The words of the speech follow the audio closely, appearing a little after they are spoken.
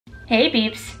Hey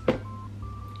peeps,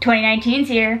 2019's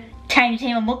here, Tiny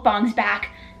Table Mukbang's back.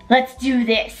 Let's do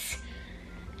this.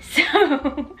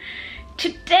 So,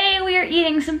 today we are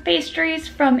eating some pastries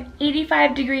from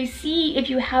 85 Degrees C. If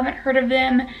you haven't heard of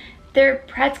them, they're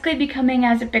practically becoming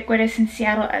as ubiquitous in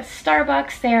Seattle as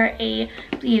Starbucks. They are I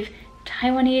believe,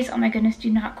 Taiwanese, oh my goodness, do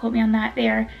not quote me on that. They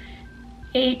are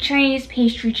a Chinese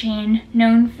pastry chain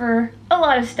known for a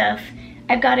lot of stuff.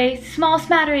 I've got a small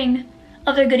smattering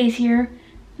of their goodies here.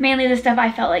 Mainly the stuff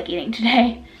I felt like eating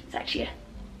today. It's actually a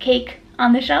cake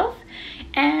on the shelf.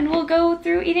 And we'll go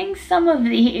through eating some of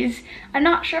these. I'm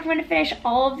not sure if I'm gonna finish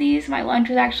all of these. My lunch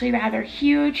was actually rather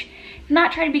huge. I'm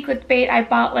not trying to be clickbait. I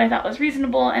bought what I thought was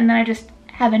reasonable and then I just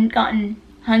haven't gotten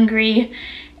hungry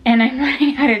and I'm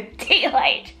running out of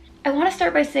daylight. I want to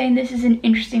start by saying this is an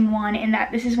interesting one in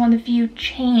that this is one of the few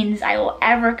chains I will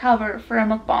ever cover for a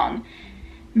mukbang.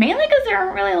 Mainly because there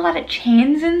aren't really a lot of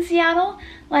chains in Seattle.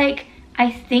 Like, I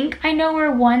think I know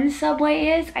where one Subway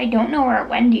is. I don't know where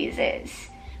Wendy's is.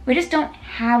 We just don't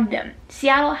have them.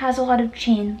 Seattle has a lot of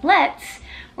chainlets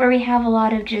where we have a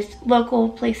lot of just local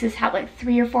places have like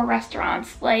 3 or 4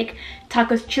 restaurants. Like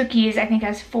Tacos Chuki's I think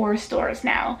has 4 stores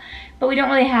now. But we don't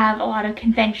really have a lot of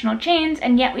conventional chains,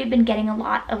 and yet we've been getting a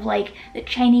lot of like the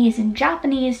Chinese and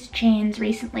Japanese chains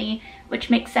recently, which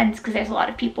makes sense because there's a lot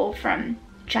of people from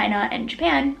China and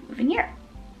Japan moving here.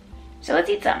 So let's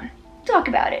eat some. Talk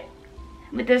about it.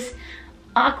 With this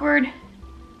awkward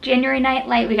January night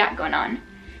light we got going on.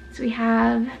 So we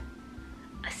have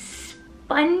a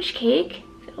sponge cake,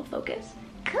 if it'll focus,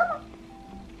 come on.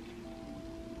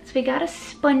 So we got a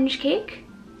sponge cake.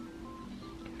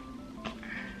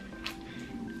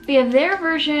 We have their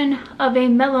version of a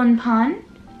melon pan,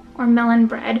 or melon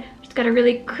bread. It's got a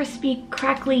really crispy,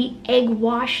 crackly,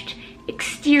 egg-washed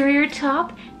exterior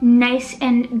top, nice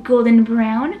and golden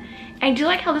brown. I do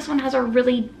like how this one has a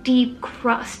really deep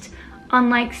crust,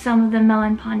 unlike some of the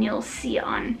melon pan you'll see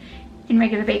in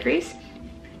regular bakeries.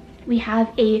 We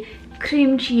have a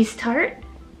cream cheese tart,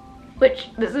 which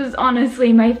this is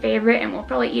honestly my favorite and we'll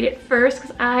probably eat it first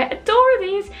because I adore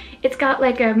these. It's got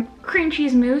like a cream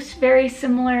cheese mousse, very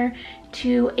similar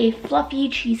to a fluffy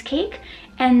cheesecake,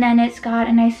 and then it's got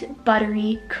a nice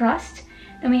buttery crust.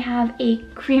 Then we have a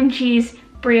cream cheese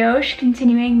brioche,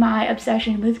 continuing my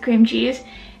obsession with cream cheese,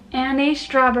 and a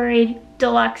strawberry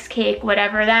deluxe cake,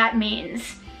 whatever that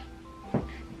means.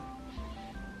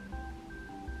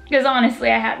 Because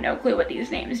honestly, I have no clue what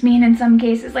these names mean in some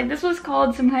cases. Like this was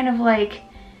called some kind of like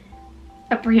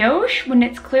a brioche when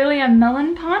it's clearly a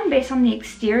melon pan based on the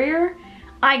exterior.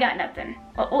 I got nothing.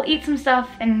 We'll eat some stuff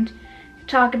and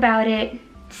talk about it,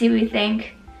 see what we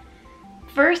think.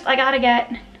 First, I gotta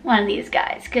get one of these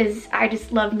guys because I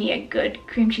just love me a good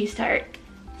cream cheese tart.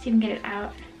 See if we can get it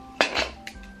out.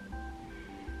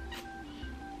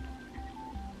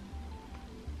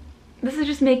 This is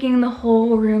just making the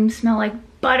whole room smell like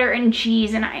butter and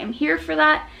cheese, and I am here for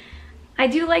that. I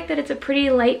do like that it's a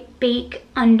pretty light bake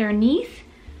underneath.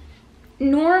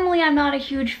 Normally, I'm not a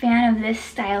huge fan of this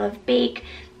style of bake.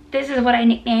 This is what I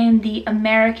nicknamed the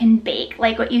American bake,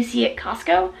 like what you see at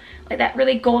Costco, like that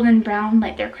really golden brown,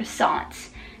 like their croissants.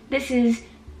 This is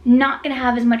not gonna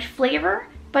have as much flavor,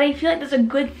 but I feel like that's a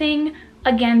good thing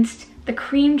against the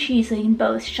cream cheese so they can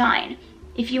both shine.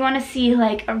 If you want to see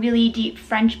like a really deep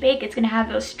French bake, it's going to have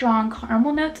those strong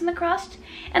caramel notes in the crust,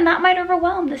 and that might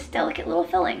overwhelm this delicate little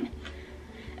filling.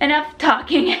 Enough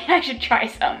talking, I should try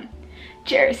some.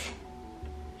 Cheers.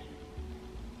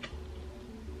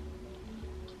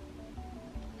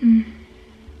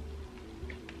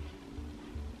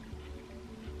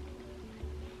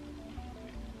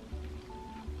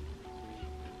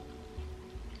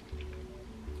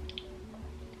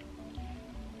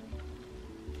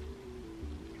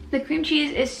 The cream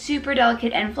cheese is super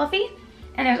delicate and fluffy,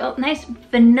 and there's a nice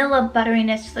vanilla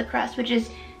butteriness to the crust, which is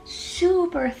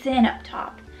super thin up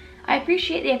top. I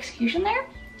appreciate the execution there.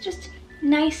 It's just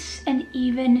nice and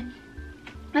even,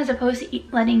 as opposed to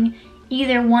letting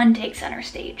either one take center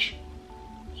stage.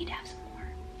 Need to have some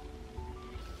more.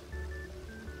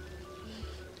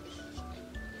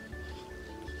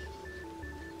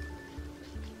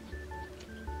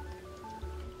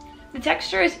 The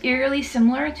texture is eerily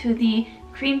similar to the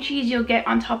cream cheese you'll get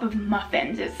on top of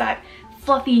muffins. It's that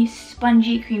fluffy,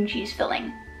 spongy cream cheese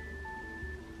filling.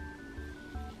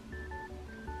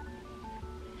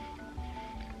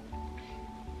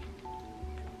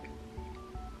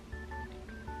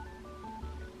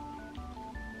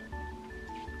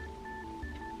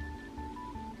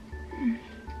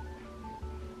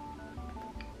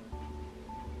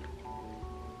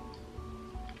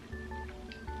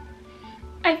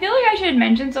 I feel like I should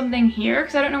mention something here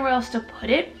because I don't know where else to put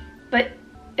it, but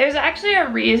There's actually a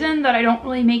reason that I don't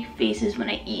really make faces when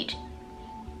I eat.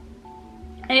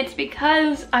 And it's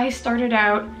because I started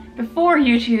out, before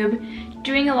YouTube,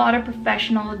 doing a lot of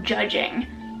professional judging.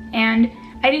 And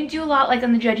I didn't do a lot like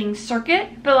on the judging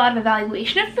circuit, but a lot of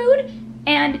evaluation of food.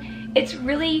 And it's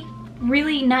really,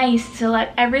 really nice to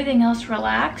let everything else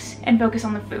relax and focus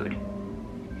on the food.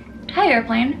 Hi,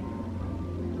 airplane.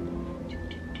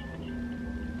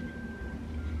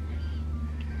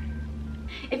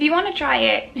 If you want to try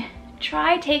it,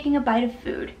 try taking a bite of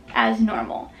food as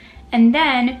normal. And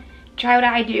then try what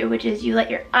I do, which is you let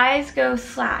your eyes go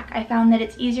slack. I found that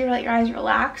it's easier to let your eyes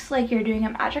relax like you're doing a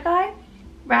magic eye,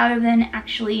 rather than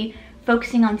actually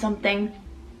focusing on something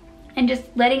and just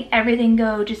letting everything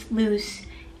go just loose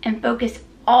and focus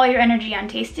all your energy on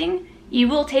tasting. You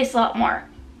will taste a lot more.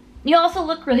 You also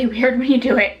look really weird when you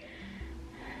do it.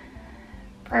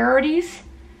 Priorities.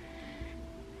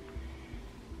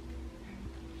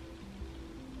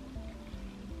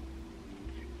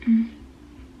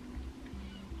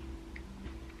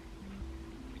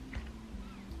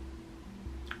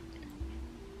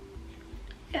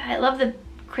 I love the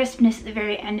crispness at the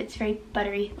very end. It's very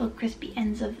buttery, little crispy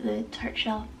ends of the tart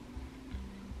shell.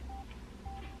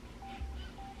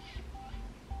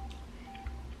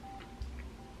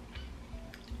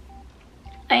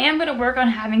 I am gonna work on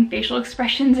having facial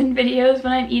expressions in videos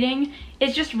when I'm eating.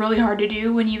 It's just really hard to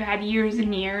do when you've had years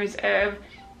and years of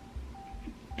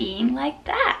being like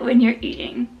that when you're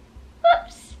eating.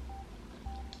 Whoops.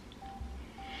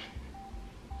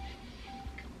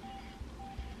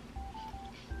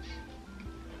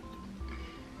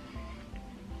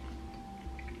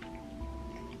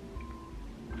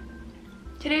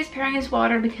 Today's pairing is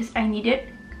water because I need it.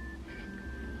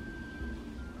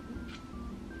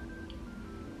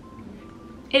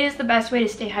 It is the best way to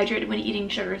stay hydrated when eating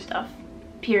sugar stuff,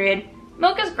 period.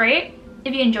 Milk is great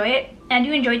if you enjoy it, and I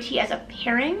do enjoy tea as a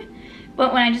pairing,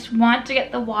 but when I just want to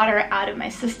get the water out of my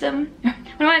system, when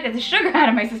I want to get the sugar out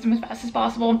of my system as fast as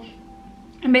possible,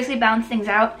 and basically balance things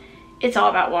out, it's all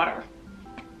about water.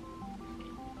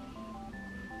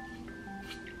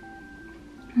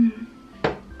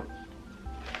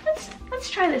 Let's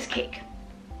try this cake.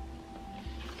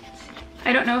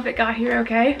 I don't know if it got here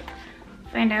okay.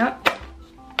 Find out.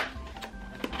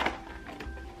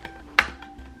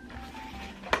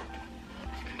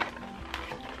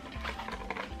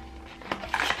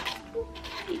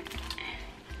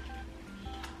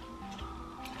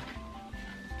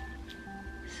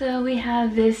 So we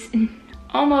have this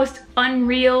almost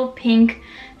unreal pink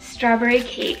strawberry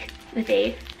cake with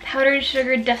a powdered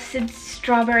sugar dusted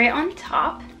strawberry on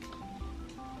top.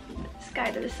 This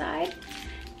guy to the side.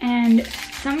 And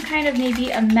some kind of maybe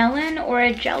a melon or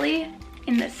a jelly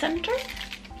in the center.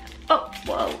 Oh,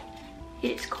 whoa,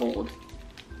 it is cold.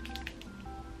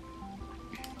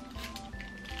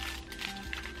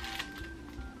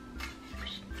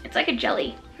 It's like a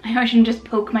jelly. I know I shouldn't just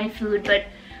poke my food, but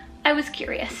I was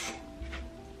curious.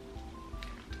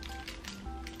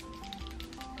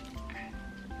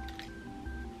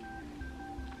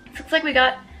 It looks like we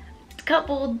got a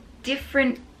couple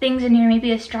different things in here.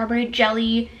 Maybe a strawberry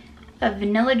jelly, a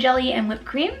vanilla jelly, and whipped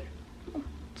cream.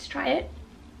 Let's try it.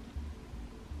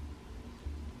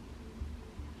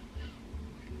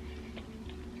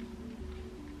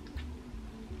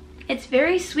 It's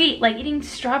very sweet, like eating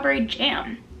strawberry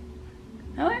jam.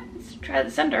 Alright, let's try the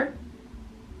center.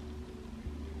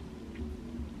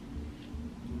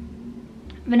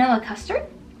 Vanilla custard.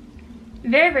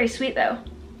 Very, very sweet though.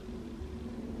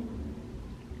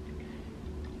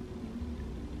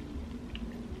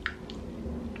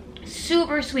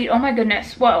 Super sweet, oh my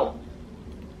goodness, whoa.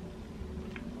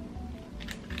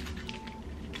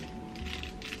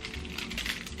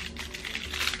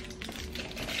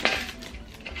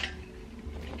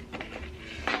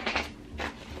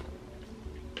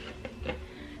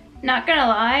 Not gonna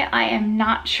lie, I am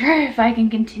not sure if I can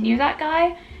continue that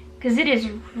guy, because it is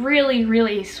really,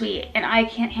 really sweet and I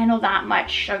can't handle that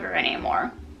much sugar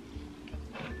anymore.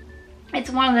 It's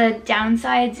one of the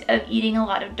downsides of eating a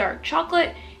lot of dark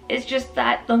chocolate. It's just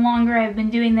that the longer I've been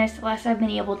doing this, the less I've been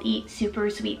able to eat super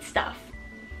sweet stuff.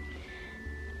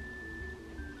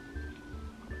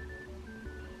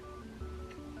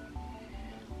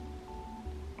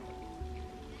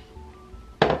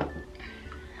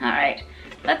 Alright,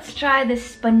 let's try this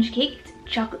sponge cake. It's a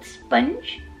chocolate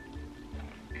sponge.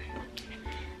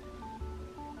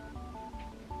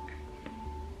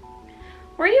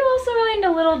 Were you also really into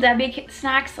Little Debbie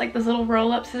snacks, like those little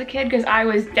roll-ups as a kid? Because I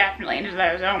was definitely into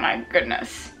those, oh my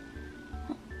goodness.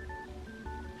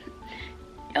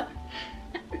 Oh.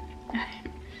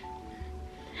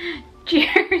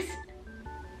 Cheers.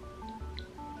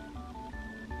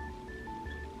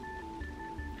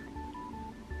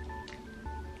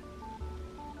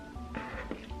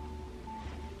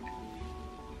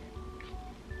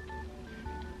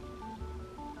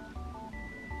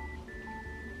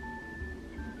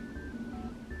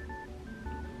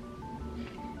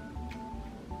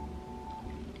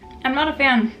 I'm not a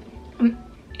fan.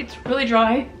 It's really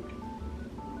dry.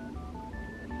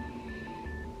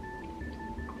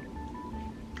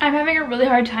 I'm having a really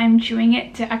hard time chewing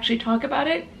it to actually talk about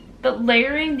it, but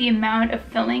layering the amount of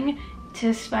filling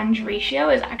to sponge ratio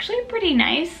is actually pretty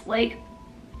nice. Like,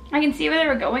 I can see where they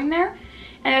were going there,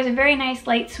 and there's a very nice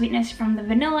light sweetness from the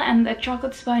vanilla, and the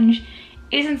chocolate sponge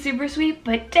isn't super sweet,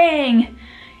 but dang,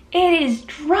 it is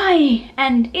dry,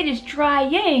 and it is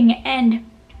drying, and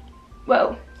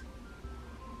whoa.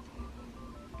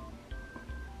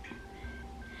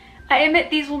 I admit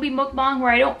these will be mukbang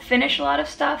where I don't finish a lot of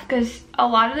stuff because a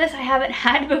lot of this I haven't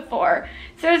had before.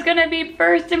 So there's gonna be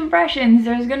first impressions,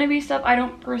 there's gonna be stuff I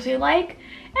don't personally like,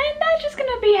 and that's just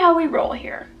gonna be how we roll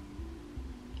here.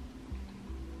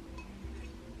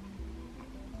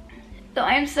 So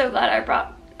I am so glad I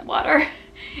brought water.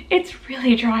 It's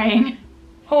really drying.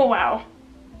 Oh wow.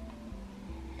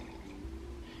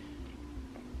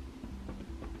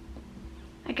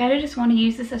 I kinda just want to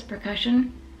use this as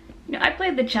percussion. You know, I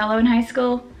played the cello in high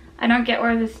school. I don't get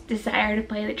where this desire to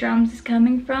play the drums is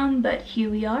coming from, but here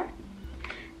we are.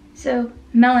 So,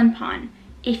 melon pan.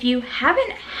 If you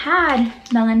haven't had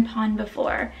melon pan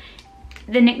before,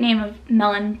 the nickname of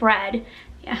melon bread,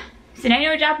 yeah. So now you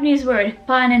know a Japanese word.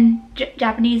 Pan in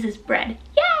Japanese is bread.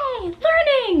 Yay!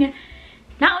 Learning!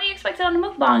 Not what you expected on a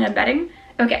mukbang, I'm betting.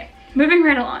 Okay, moving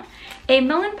right along. A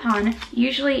melon pan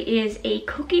usually is a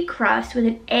cookie crust with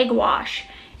an egg wash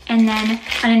and then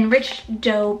an enriched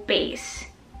dough base.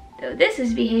 So this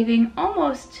is behaving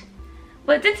almost,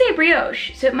 well, it did say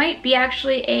brioche, so it might be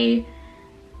actually a,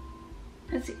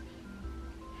 let's see.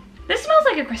 This smells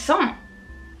like a croissant.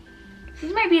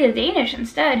 This might be the Danish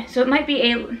instead. So it might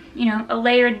be a, you know, a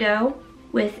layered dough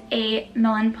with a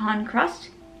melon pan crust.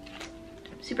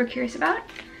 Super curious about.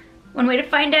 One way to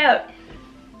find out.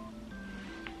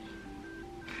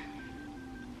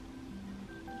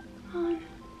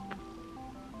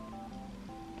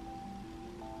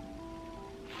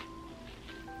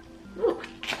 Ooh.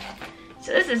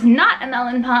 So this is not a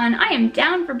melon pan. I am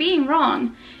down for being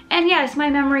wrong. And yes, my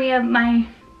memory of my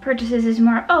purchases is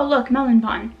more, oh look, melon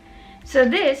pan. So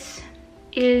this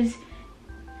is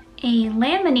a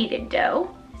laminated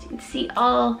dough. As you can see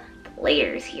all the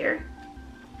layers here.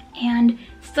 And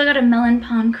it's still got a melon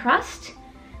pan crust,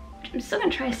 which I'm still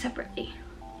gonna try separately.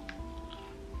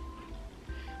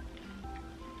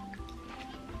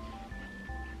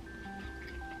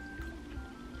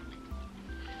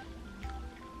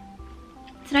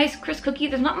 It's a nice crisp cookie.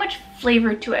 There's not much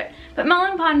flavor to it, but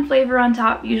melon pan flavor on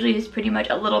top usually is pretty much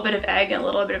a little bit of egg and a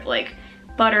little bit of like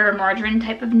butter or margarine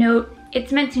type of note.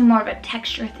 It's meant to be more of a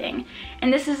texture thing.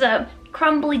 And this is a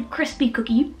crumbly, crispy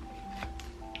cookie.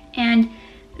 And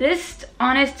this,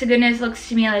 honest to goodness, looks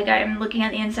to me like I'm looking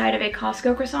at the inside of a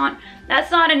Costco croissant.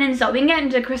 That's not an insult. We can get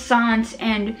into croissants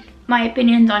and my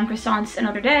opinions on croissants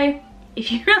another day.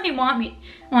 If you really want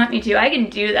me to, I can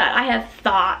do that. I have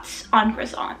thoughts on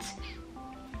croissants.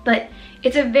 But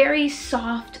it's a very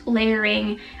soft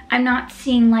layering. I'm not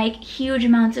seeing like huge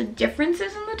amounts of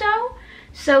differences in the dough.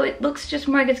 So it looks just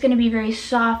more like it's gonna be very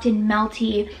soft and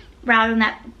melty rather than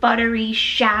that buttery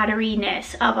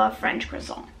shatteriness of a French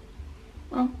croissant.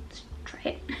 Well, let's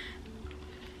try it.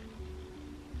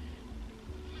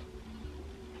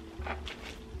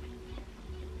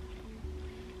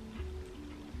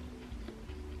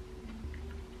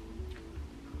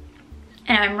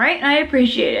 And I'm right and I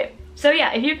appreciate it. So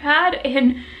yeah, if you've had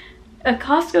a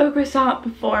Costco croissant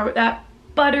before with that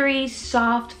buttery,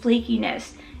 soft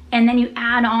flakiness, and then you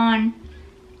add on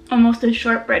almost a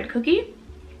shortbread cookie,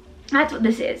 that's what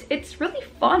this is. It's really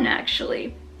fun,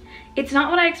 actually. It's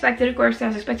not what I expected, of course. I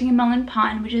was expecting a melon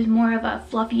pan, which is more of a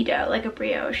fluffy dough, like a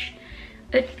brioche.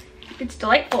 It's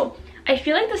delightful. I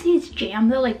feel like this needs jam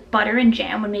though, like butter and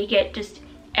jam would make it just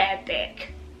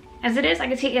epic. As it is, I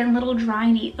could take it a little dry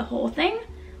and eat the whole thing.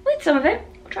 We'll eat some of it.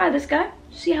 We'll try this guy,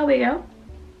 see how we go.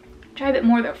 Try a bit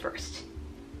more though first.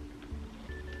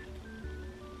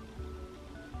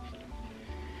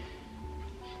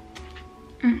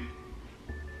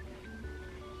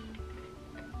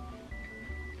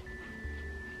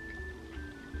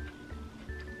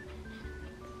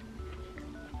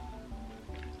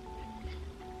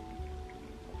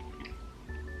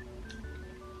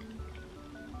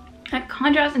 That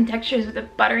contrast in textures with the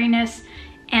butteriness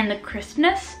and the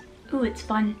crispness. Ooh, it's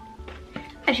fun.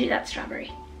 I choose that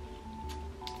strawberry.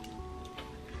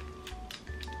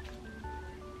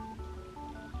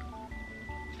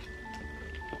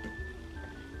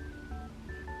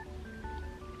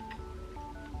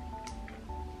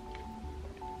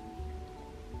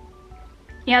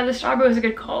 Yeah, the strawberry was a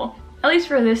good call. At least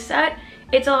for this set,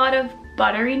 it's a lot of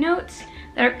buttery notes,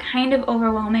 that are kind of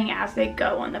overwhelming as they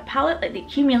go on the palate. Like the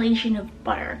accumulation of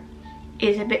butter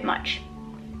is a bit much.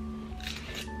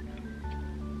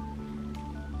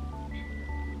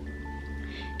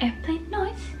 Airplane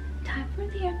noise. Time for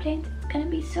the airplanes. It's gonna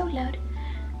be so loud.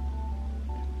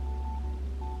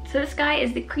 So this guy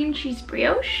is the cream cheese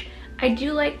brioche. I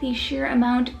do like the sheer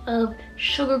amount of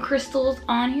sugar crystals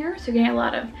on here, so you're getting a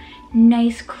lot of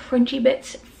nice crunchy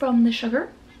bits from the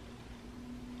sugar.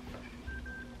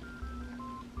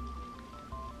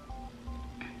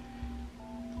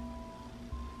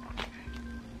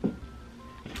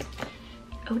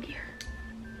 Oh dear.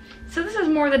 So this is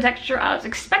more the texture I was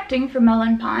expecting for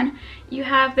melon pan. You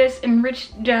have this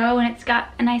enriched dough and it's got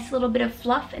a nice little bit of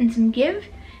fluff and some give,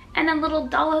 and then little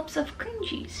dollops of cream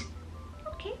cheese.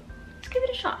 Okay, let's give it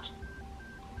a shot.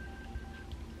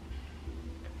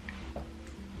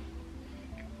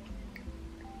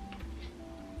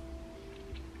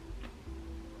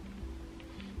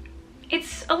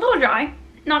 It's a little dry,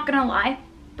 not gonna lie.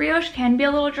 Brioche can be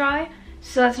a little dry,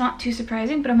 so that's not too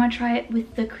surprising, but I'm gonna try it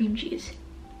with the cream cheese.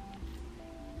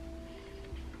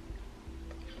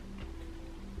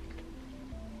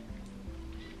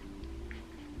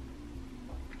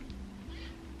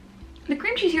 The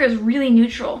cream cheese here is really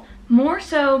neutral, more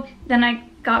so than I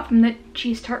got from the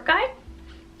cheese tart guy,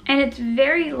 and it's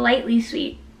very lightly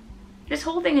sweet. This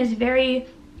whole thing is very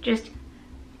just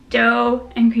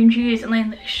dough and cream cheese and like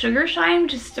the sugar shine,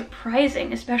 which is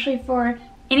surprising, especially for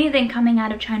anything coming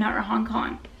out of China or Hong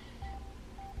Kong.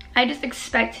 I just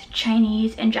expect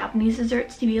Chinese and Japanese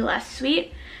desserts to be less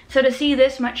sweet, so to see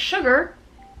this much sugar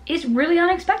is really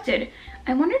unexpected.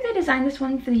 I wonder if they designed this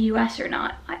one for the US or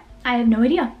not. I have no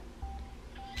idea.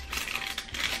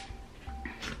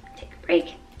 Take a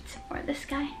break, some more of this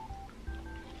guy.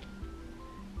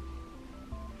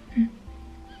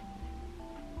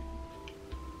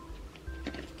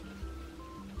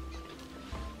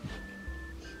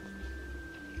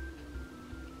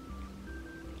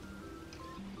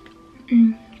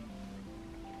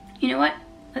 You know what?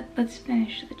 Let's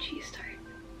finish the cheese tart.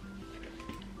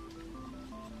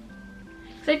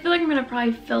 So I feel like I'm gonna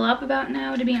probably fill up about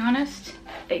now, to be honest.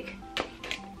 Like,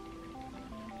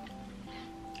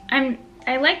 I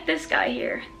like this guy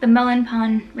here, the melon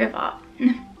pan riff off.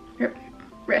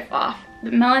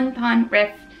 The melon pan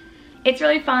riff. It's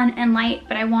really fun and light,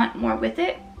 but I want more with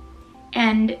it.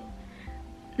 And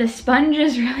the sponge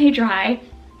is really dry.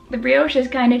 The brioche is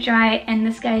kind of dry, and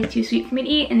this guy is too sweet for me to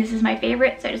eat, and this is my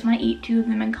favorite, so I just want to eat 2 of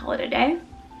them and call it a day.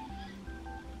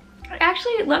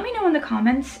 Actually, let me know in the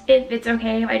comments if it's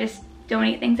okay if I just don't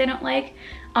eat things I don't like.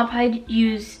 I'll probably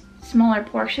use smaller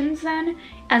portions then,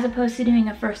 as opposed to doing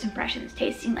a first impressions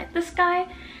tasting like this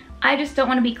guy. I just don't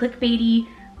want to be clickbaity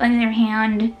on their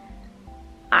hand.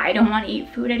 I don't want to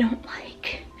eat food I don't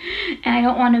like, and I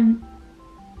don't want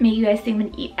to make you guys think I'm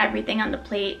gonna eat everything on the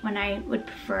plate when I would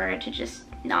prefer to just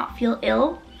not feel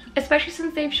ill, especially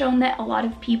since they've shown that a lot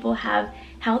of people have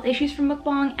health issues from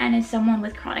mukbang, and as someone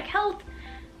with chronic health,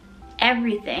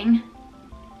 everything,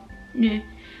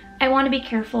 I want to be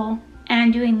careful, and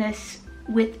I'm doing this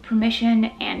with permission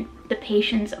and the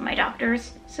patience of my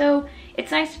doctors, so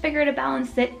it's nice to figure out a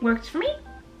balance that works for me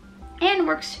and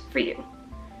works for you.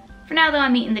 For now though,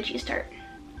 I'm eating the cheese tart.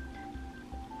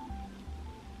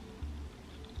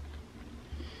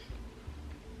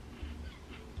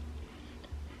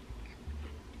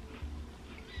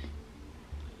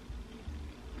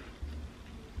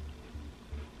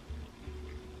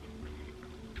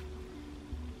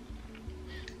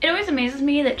 It always amazes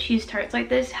me that cheese tarts like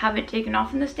this haven't taken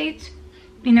off in the States.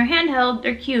 I mean, they're handheld,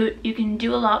 they're cute, you can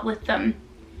do a lot with them,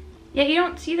 yet you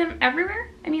don't see them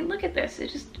everywhere. I mean, look at this,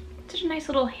 it's just such a nice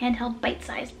little handheld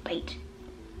bite-sized bite.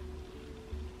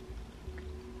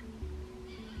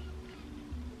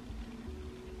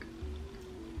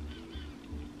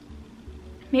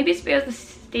 Maybe it's because the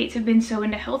States have been so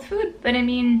into health food, but I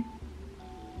mean,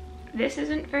 this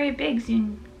isn't very big, so you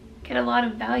can get a lot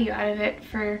of value out of it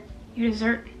for your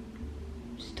dessert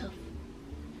stuff.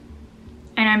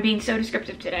 And I'm being so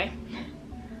descriptive today.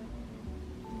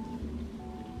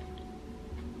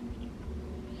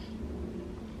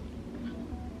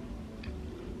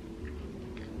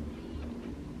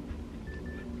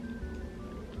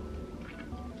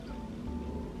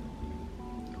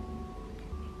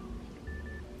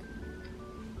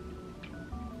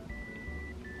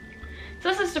 So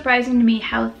this is surprising to me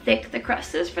how thick the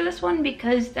crust is for this one,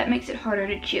 because that makes it harder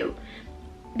to chew.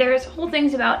 There's whole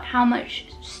things about how much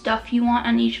stuff you want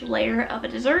on each layer of a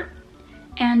dessert,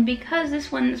 and because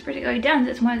this one is particularly dense,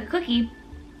 it's more like a cookie,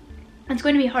 it's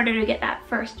going to be harder to get that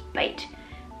first bite.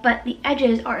 But the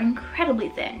edges are incredibly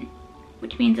thin,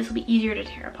 which means this will be easier to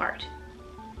tear apart.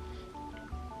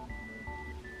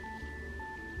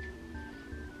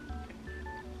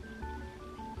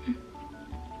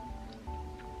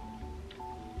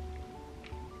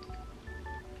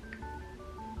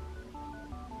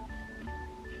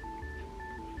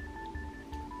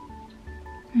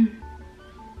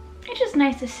 is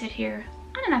nice to sit here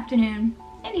on an afternoon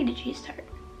and eat a cheese tart.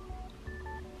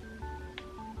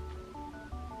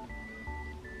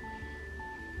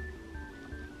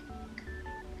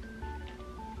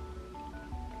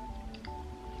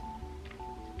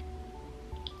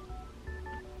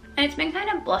 And it's been kind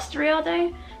of blustery all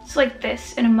day, so like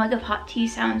this in a mug of hot tea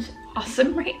sounds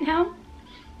awesome right now.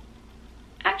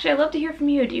 Actually, I'd love to hear from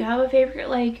you. Do you have a favorite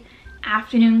like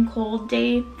afternoon cold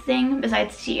day thing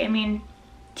besides tea? I mean,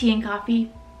 tea and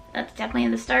coffee, that's definitely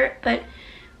in the start, but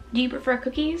do you prefer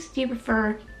cookies? Do you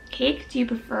prefer cake? Do you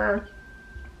prefer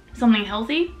something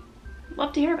healthy?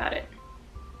 Love to hear about it.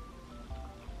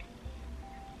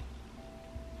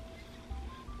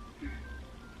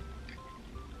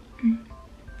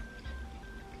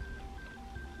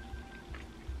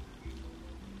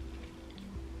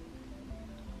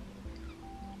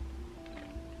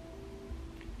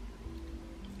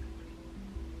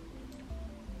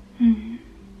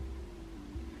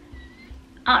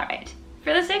 Alright,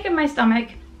 for the sake of my stomach,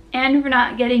 and for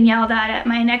not getting yelled at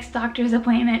my next doctor's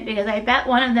appointment, because I bet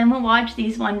one of them will watch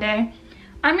these one day,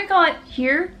 I'm gonna call it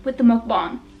here with the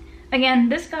mukbang. Again,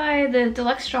 this guy, the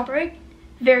deluxe strawberry,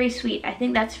 very sweet. I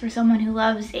think that's for someone who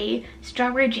loves a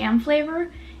strawberry jam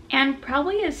flavor, and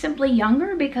probably is simply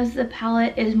younger because the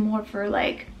palate is more for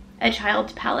like a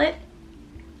child's palate.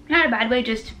 Not a bad way,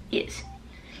 just is.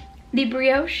 The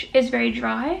brioche is very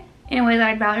dry, in a way that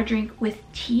I'd rather drink with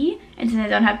tea, and since I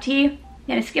don't have tea, I'm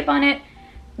gonna skip on it.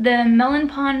 The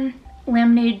melon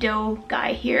laminated dough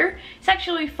guy here, it's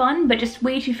actually fun, but just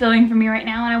way too filling for me right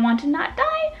now, and I want to not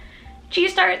die.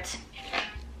 Cheese tarts,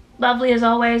 lovely as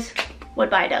always, would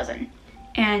buy a dozen.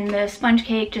 And the sponge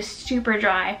cake, just super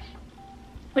dry,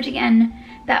 which again,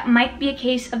 that might be a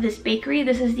case of this bakery.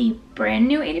 This is the brand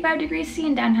new 85 Degrees C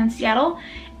in downtown Seattle,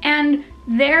 and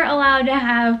they're allowed to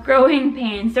have growing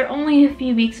pains. They're only a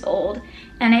few weeks old,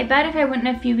 and I bet if I went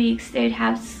in a few weeks, they'd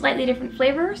have slightly different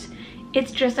flavors.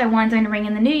 It's just I wanted them to ring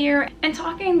in the new year. And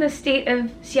talking the state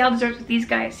of Seattle desserts with these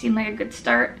guys seemed like a good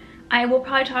start. I will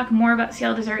probably talk more about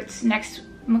Seattle desserts next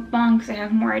mukbang because I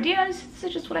have more ideas. This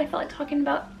is just what I felt like talking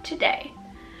about today.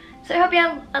 So I hope you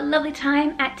have a lovely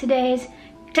time at today's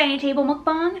Tiny Table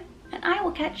Mukbang, and I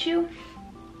will catch you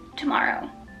tomorrow.